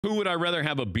Who would I rather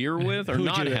have a beer with or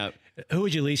not have? Who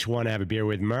would you least want to have a beer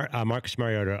with? Marcus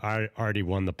Mariota already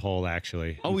won the poll,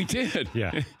 actually. Oh, he did?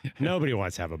 Yeah. Nobody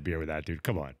wants to have a beer with that dude.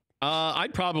 Come on.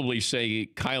 I'd probably say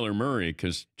Kyler Murray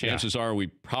because chances are we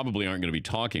probably aren't going to be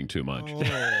talking too much.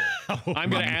 I'm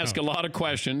going to ask a lot of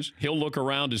questions. He'll look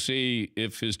around to see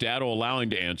if his dad will allow him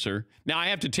to answer. Now, I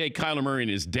have to take Kyler Murray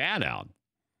and his dad out.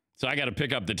 So I got to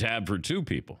pick up the tab for 2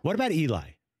 people. What about Eli?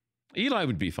 Eli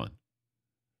would be fun.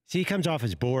 See, he comes off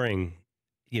as boring,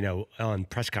 on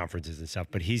press conferences and stuff,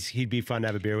 but he'd be fun to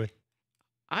have a beer with.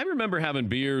 I remember having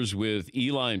beers with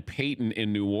Eli and Peyton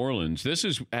in New Orleans. This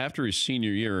is after his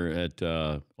senior year at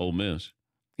Ole Miss.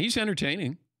 He's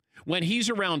entertaining. When he's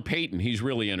around Peyton, he's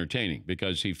really entertaining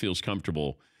because he feels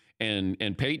comfortable. And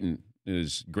Peyton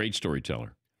is a great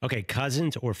storyteller. Okay,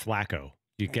 Cousins or Flacco?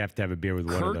 You have to have a beer with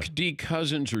one of them. Kirk D.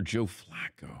 Cousins or Joe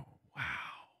Flacco? Wow.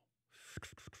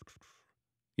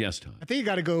 Yes, Tom. I think you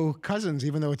got to go Cousins,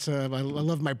 even though it's I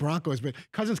love my Broncos. But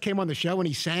Cousins came on the show and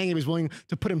he sang. He was willing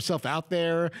to put himself out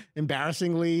there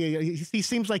embarrassingly. He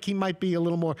seems like he might be a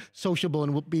little more sociable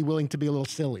and be willing to be a little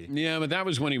silly. Yeah, but that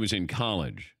was when he was in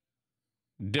college.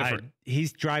 Different.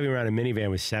 He's driving around a minivan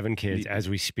with 7 kids as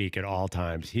we speak at all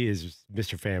times. He is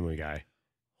Mr. Family Guy.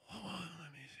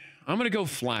 I'm going to go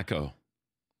Flacco.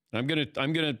 I'm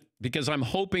gonna because I'm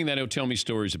hoping that he'll tell me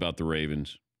stories about the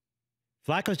Ravens.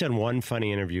 Flacco's done one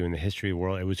funny interview in the history of the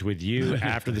world. It was with you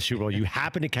after the Super Bowl. You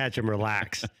happened to catch him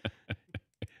relax.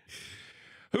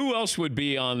 Who else would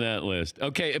be on that list?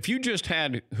 Okay, if you just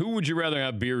had, who would you rather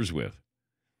have beers with?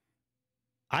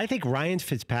 I think Ryan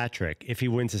Fitzpatrick, if he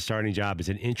wins the starting job, is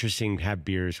an interesting have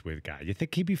beers with guy. You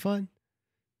think he'd be fun?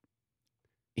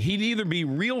 He'd either be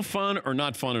real fun or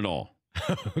not fun at all.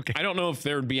 Okay. I don't know if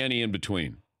there'd be any in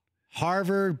between.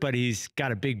 Harvard, but he's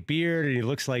got a big beard and he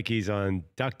looks like he's on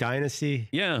Duck Dynasty.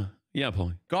 Yeah,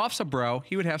 Paulie. Goff's a bro.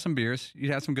 He would have some beers.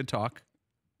 You'd have some good talk.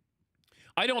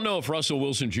 I don't know if Russell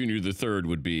Wilson Jr. III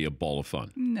would be a ball of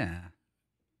fun. Nah.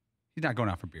 He's not going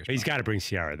out for beers. He's got to bring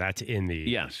Sierra. That's in the...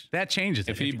 Yes. That changes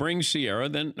it. If he brings Sierra,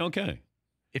 then okay.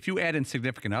 If you add in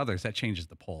significant others, that changes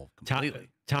the poll completely.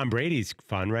 Tom Brady's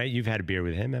fun, right? You've had a beer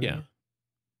with him, haven't you?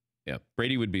 Yeah,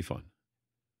 Brady would be fun.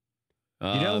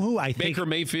 You know who I think? Baker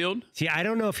Mayfield? See, I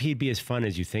don't know if he'd be as fun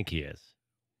as you think he is.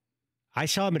 I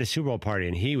saw him at a Super Bowl party,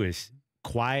 and he was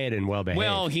quiet and well-behaved.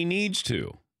 Well, he needs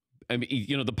to. I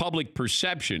mean, the public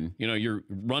perception, you're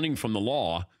running from the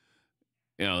law,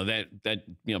 that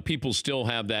people still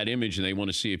have that image, and they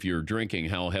want to see if you're drinking,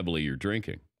 how heavily you're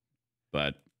drinking.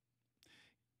 But,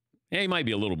 he might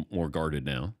be a little more guarded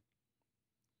now.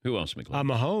 Who else, McLean?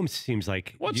 Mahomes seems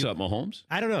like... What's up, Mahomes?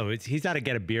 I don't know. He's got to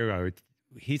get a beer.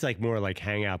 He's like more like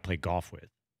hang out, play golf with.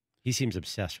 He seems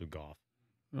obsessed with golf.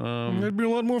 It'd be a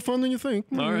lot more fun than you think.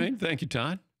 All right. Thank you,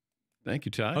 Todd.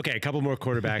 Okay, a couple more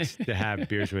quarterbacks to have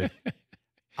beers with.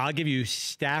 I'll give you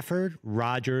Stafford,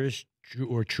 Rodgers,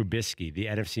 or Trubisky, the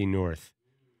NFC North.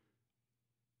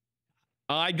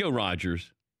 I'd go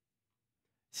Rodgers.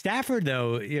 Stafford,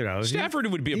 though, Stafford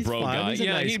would be a bro guy. He's a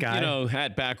nice guy.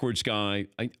 Hat backwards guy.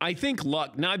 I think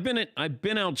Luck. Now I've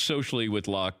been out socially with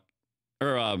Luck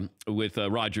or with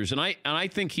Rodgers, and I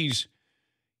think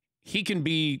he can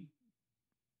be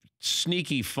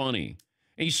sneaky funny.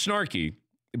 He's snarky,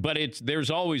 but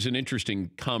there's always an interesting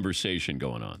conversation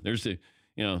going on. There's he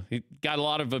got a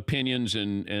lot of opinions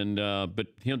but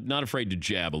he's not afraid to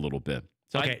jab a little bit.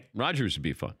 So okay, Rodgers would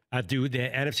be fun. I'll do the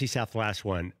NFC South last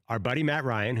one. Our buddy Matt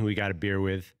Ryan, who we got a beer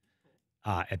with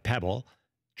at Pebble,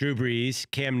 Drew Brees,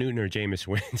 Cam Newton, or Jameis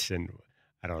Winston.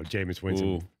 I don't know. Jameis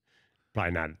Winston,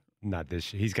 probably not this.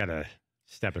 He's got to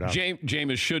step it up.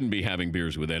 Jameis shouldn't be having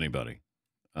beers with anybody.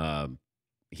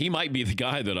 He might be the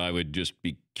guy that I would just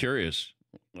be curious.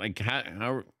 Like,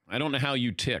 how I don't know how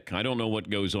you tick. I don't know what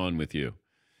goes on with you.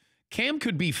 Cam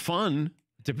could be fun.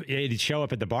 He'd show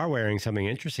up at the bar wearing something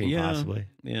interesting, possibly.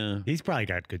 Yeah. He's probably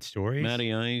got good stories.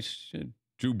 Matty Ice,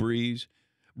 Drew Brees.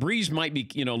 Brees might be,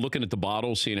 looking at the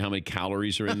bottle, seeing how many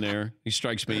calories are in there. He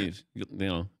strikes me,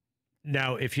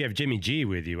 Now, if you have Jimmy G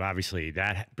with you, obviously,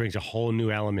 that brings a whole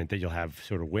new element that you'll have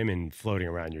sort of women floating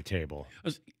around your table.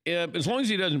 As long as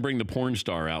he doesn't bring the porn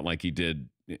star out like he did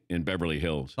in Beverly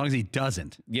Hills. As long as he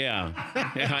doesn't. Yeah.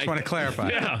 I just want to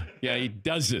clarify. Yeah, he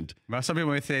doesn't. Well, some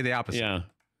people may say the opposite. Yeah.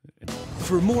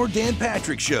 For more Dan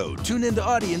Patrick Show, tune into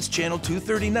Audience Channel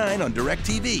 239 on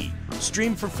DirecTV.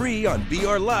 Stream for free on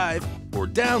BR Live or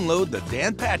download the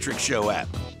Dan Patrick Show app.